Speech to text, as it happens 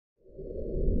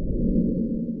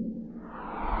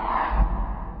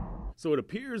So it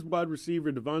appears wide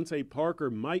receiver Devontae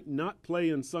Parker might not play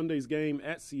in Sunday's game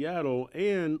at Seattle,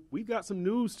 and we've got some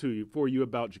news for you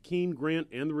about Jakeem Grant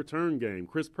and the return game.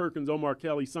 Chris Perkins, Omar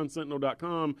Kelly,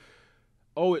 SunSentinel.com.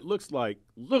 Oh, it looks like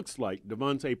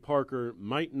Devontae Parker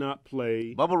might not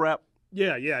play. Bubble wrap.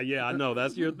 Yeah, I know.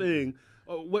 That's your thing.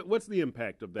 What's the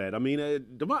impact of that? I mean,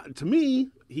 to me,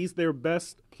 he's their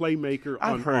best playmaker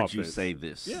on offense. I've heard you say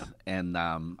this, and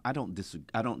I don't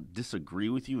disagree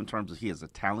with you in terms of he has a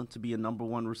talent to be a number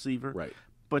one receiver, right?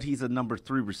 But he's a number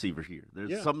three receiver here.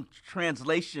 There's some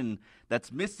translation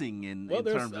that's missing in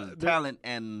terms of talent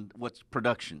and what's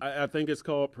production. I think it's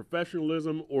called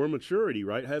professionalism or maturity,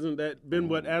 right? Hasn't that been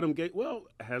what Adam Gase? Well,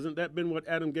 hasn't that been what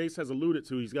Adam Gase has alluded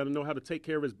to? He's got to know how to take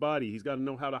care of his body. He's got to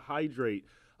know how to hydrate.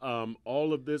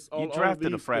 All of this. You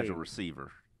drafted a fragile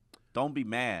receiver. Don't be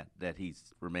mad that he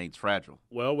remains fragile.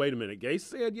 Well, wait a minute. Gase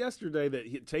said yesterday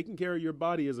that taking care of your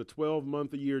body is a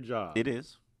 12-month-a-year job. It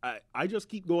is. I just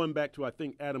keep going back to I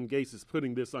think Adam Gase is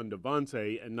putting this on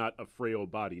Devontae and not a frail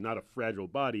body, not a fragile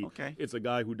body. Okay. It's a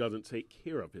guy who doesn't take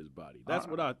care of his body. That's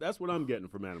what I'm getting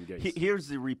from Adam Gase. Here's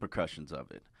the repercussions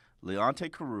of it.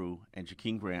 Leonte Carew and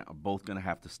Jakeem Grant are both going to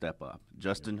have to step up.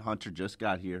 Justin Hunter just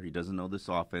got here. He doesn't know this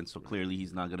offense, so clearly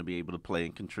he's not going to be able to play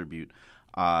and contribute.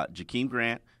 Jakeem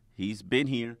Grant, he's been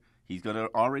here. He's going to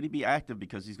already be active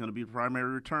because he's going to be the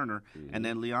primary returner. Mm-hmm. And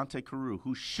then Leonte Carew,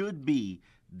 who should be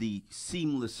the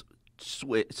seamless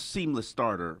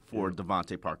starter for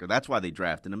Devontae Parker. That's why they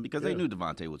drafted him, because they knew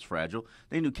Devontae was fragile.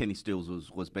 They knew Kenny Stills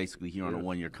was basically here on a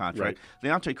one-year contract.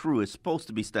 Right. Leonte Carew is supposed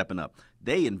to be stepping up.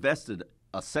 They invested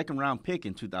a second-round pick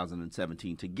in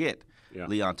 2017 to get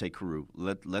Leonte Carew.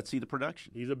 Let's see the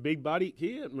production. He's a big-bodied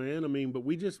kid, man. I mean, but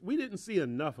we didn't see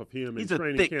enough of him in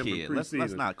training camp. He's a thick kid.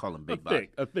 Let's not call him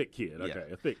big-bodied. A thick kid, okay.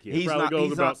 Yeah. A thick kid. He probably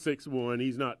goes about 6'1".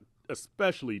 He's not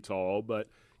especially tall, but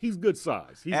he's good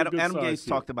size. Adam Gase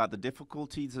talked about the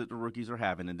difficulties that the rookies are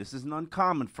having, and this isn't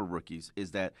uncommon for rookies,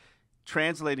 is that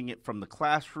translating it from the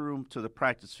classroom to the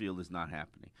practice field is not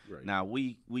happening. Right. Now,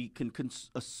 we can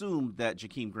assume that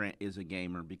Jakeem Grant is a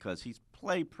gamer because he's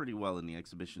played pretty well in the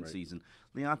exhibition season.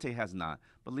 Leonte has not.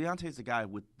 But Leonte is a guy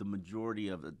with the majority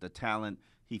of the talent.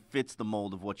 He fits the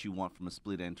mold of what you want from a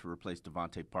split end to replace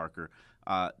Devontae Parker.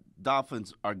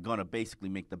 Dolphins are going to basically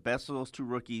make the best of those two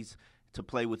rookies to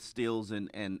play with Stills and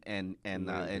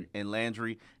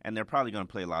Landry, and they're probably going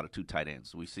to play a lot of two tight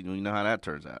ends. We know how that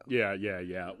turns out.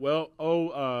 Yeah.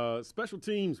 Well, special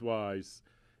teams wise,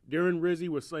 Darren Rizzi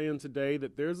was saying today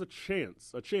that there's a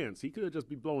chance he could just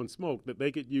be blowing smoke that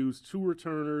they could use two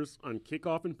returners on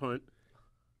kickoff and punt.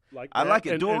 I like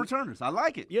it. Dual returners. I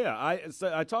like it. Yeah,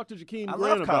 I talked to Jakeem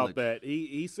Grant about that.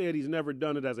 He said he's never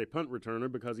done it as a punt returner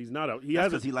because he's not he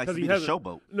likes to be the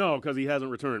showboat. No, because he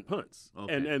hasn't returned punts.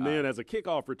 Okay. And then as a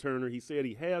kickoff returner, he said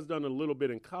he has done it a little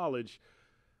bit in college.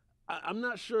 I'm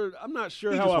not sure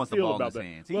how I feel about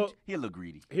that. Well, he'll look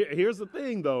greedy. Here's the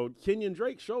thing, though. Kenyon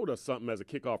Drake showed us something as a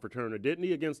kickoff returner, didn't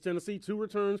he? Against Tennessee, 2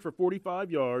 returns for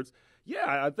 45 yards.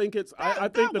 Yeah, I think it's. I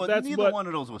think that's neither one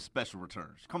of those was special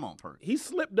returns. Come on, Perk. He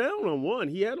slipped down on one.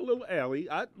 He had a little alley.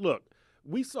 Look.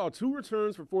 We saw 2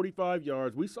 returns for 45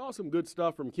 yards. We saw some good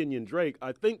stuff from Kenyon Drake.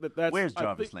 I think that's. Where's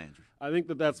Jarvis Landry? I think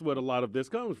that's what a lot of this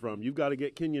comes from. You've got to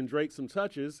get Kenyon Drake some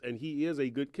touches, and he is a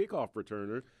good kickoff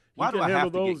returner. Why do I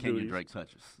have to get Kenyon Drake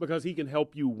touches? Because he can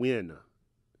help you win.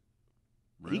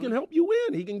 Really? He can help you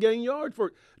win. He can gain yards for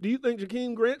it. Do you think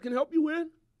Jakeem Grant can help you win?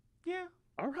 Yeah.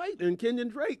 All right. And Kenyon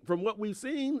Drake, from what we've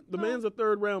seen, the man's a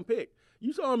 3rd-round pick.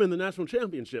 You saw him in the national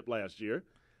championship last year.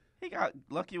 He got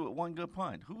lucky with one good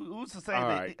punt. Who's to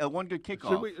say that one good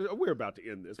kickoff? We're about to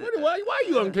end this. Why are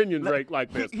you on Kenyon Drake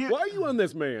like this? Why are you on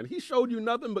this man? He showed you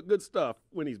nothing but good stuff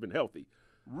when he's been healthy.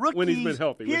 Rookies, when he's been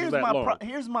healthy,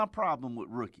 here's my problem with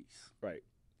rookies. Right.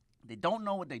 They don't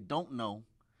know what they don't know,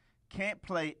 can't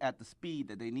play at the speed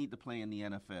that they need to play in the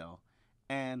NFL,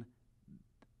 and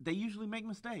they usually make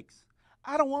mistakes.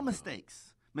 I don't want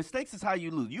mistakes. Mistakes is how you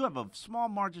lose. You have a small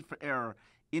margin for error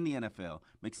in the NFL.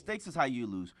 Mistakes is how you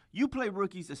lose. You play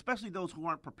rookies, especially those who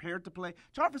aren't prepared to play.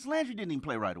 Jarvis Landry didn't even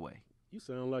play right away. You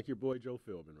sound like your boy Joe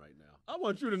Philbin right now. I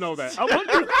want you to know that. I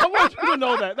want you to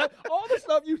know that. All the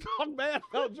stuff you talk bad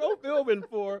about Joe Philbin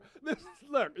for,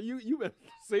 look, you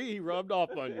see, he rubbed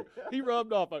off on you. He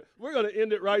rubbed off on you. We're going to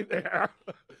end it right there.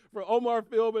 For Omar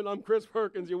Philbin, I'm Chris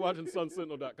Perkins. You're watching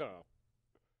SunSentinel.com.